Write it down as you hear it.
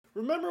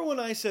Remember when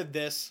I said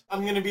this?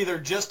 I'm gonna be there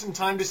just in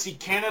time to see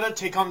Canada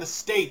take on the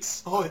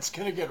States. Oh, it's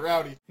gonna get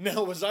rowdy.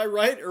 Now, was I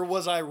right or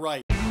was I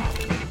right?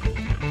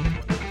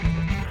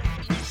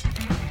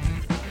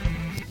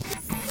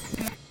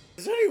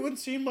 Has anyone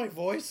seen my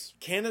voice?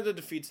 Canada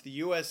defeats the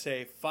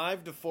USA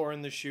 5-4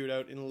 in the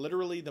shootout in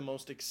literally the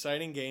most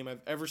exciting game I've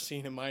ever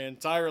seen in my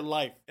entire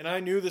life. And I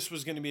knew this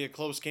was going to be a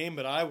close game,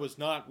 but I was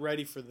not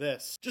ready for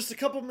this. Just a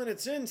couple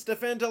minutes in,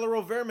 Stéphane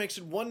Delarovere makes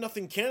it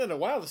 1-0 Canada.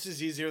 Wow, this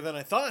is easier than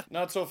I thought.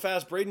 Not so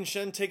fast, Braden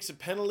Shen takes a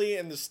penalty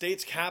and the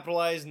States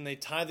capitalize and they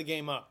tie the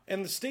game up.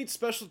 And the States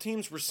special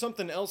teams were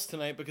something else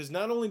tonight because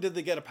not only did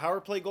they get a power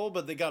play goal,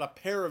 but they got a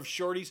pair of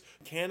shorties.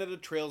 Canada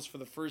trails for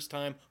the first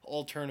time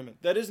all tournament.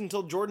 That is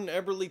until Jordan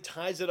Eberle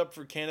ties it up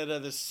for Canada,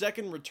 the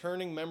second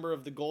returning member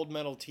of the gold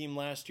medal team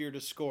last year to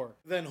score.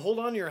 Then hold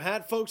on to your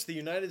hat, folks. The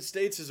United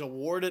States is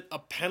awarded a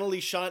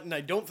penalty shot, and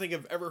I don't think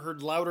I've ever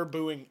heard louder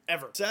booing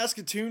ever.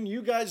 Saskatoon,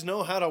 you guys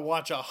know how to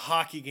watch a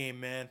hockey game,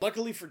 man.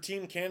 Luckily for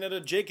Team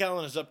Canada, Jake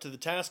Allen is up to the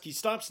task. He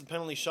stops the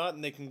penalty shot,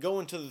 and they can go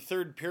into the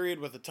third period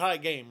with a tie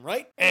game,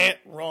 right?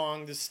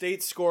 Wrong. The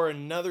States score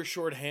another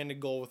shorthanded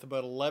goal with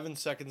about 11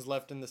 seconds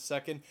left in the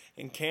second,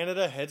 and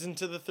Canada heads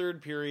into the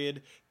third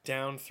period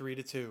down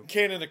 3-2.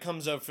 Canada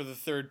comes out for the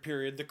third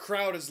period. The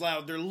crowd is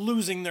loud. They're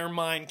losing their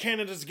mind.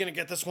 Canada's gonna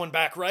get this one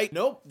back, right?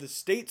 Nope. The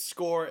States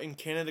score and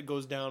Canada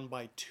goes down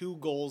by 2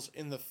 goals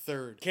in the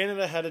third.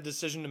 Canada had a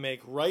decision to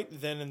make right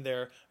then and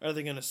there. Are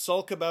they gonna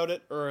sulk about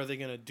it or are they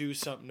gonna do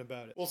something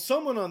about it? Well,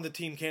 someone on the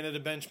Team Canada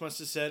bench must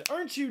have said,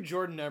 "Aren't you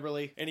Jordan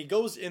Eberle?" And he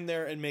goes in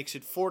there and makes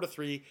it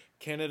 4-3.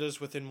 Canada's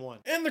within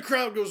 1. And the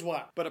crowd goes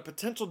wild. But a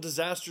potential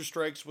disaster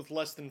strikes with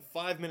less than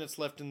 5 minutes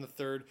left in the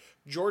third.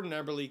 Jordan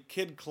Eberle,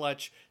 kid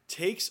clutch,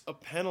 takes a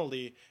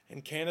penalty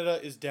and Canada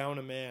is down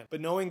a man.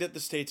 But knowing that the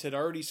States had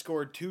already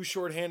scored 2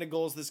 shorthanded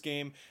goals this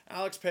game,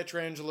 Alex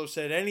Pietrangelo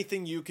said,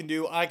 "Anything you can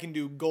do, I can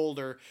do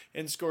golder,"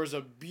 and scores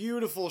a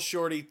beautiful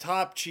shorty,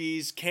 top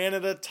cheese.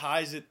 Canada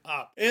ties it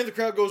up. And the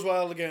crowd goes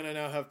wild again. I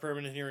now have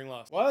permanent hearing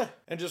loss. What?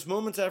 And just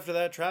moments after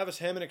that, Travis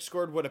Hamonic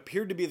scored what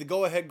appeared to be the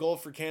go-ahead goal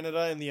for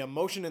Canada, and the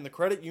emotion in the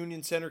Credit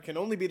Union Center can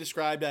only be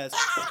described as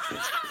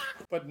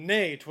but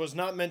nay, 'twas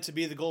not meant to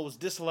be. The goal was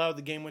disallowed.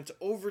 The game went to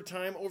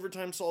overtime.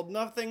 Overtime solved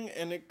nothing,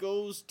 and it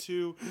goes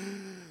to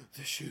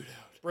the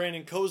shootout.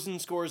 Brandon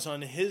Kozin scores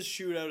on his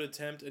shootout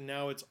attempt, and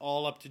now it's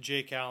all up to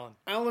Jake Allen.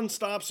 Allen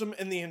stops him,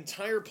 and the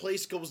entire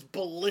place goes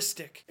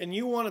ballistic. And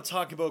you want to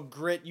talk about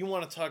grit, you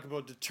want to talk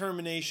about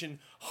determination,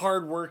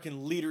 hard work,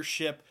 and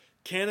leadership.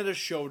 Canada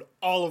showed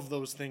all of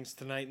those things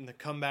tonight in the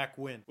comeback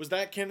win. Was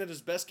that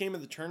Canada's best game of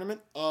the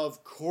tournament?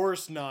 Of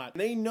course not.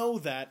 They know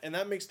that, and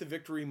that makes the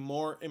victory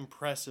more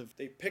impressive.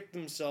 They picked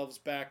themselves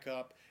back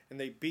up, and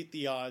they beat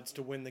the odds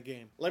to win the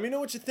game. Let me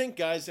know what you think,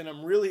 guys, and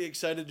I'm really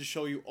excited to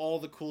show you all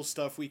the cool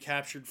stuff we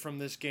captured from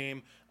this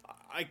game.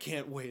 I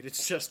can't wait.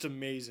 It's just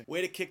amazing. Way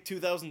to kick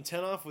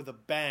 2010 off with a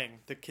bang,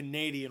 the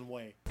Canadian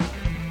way.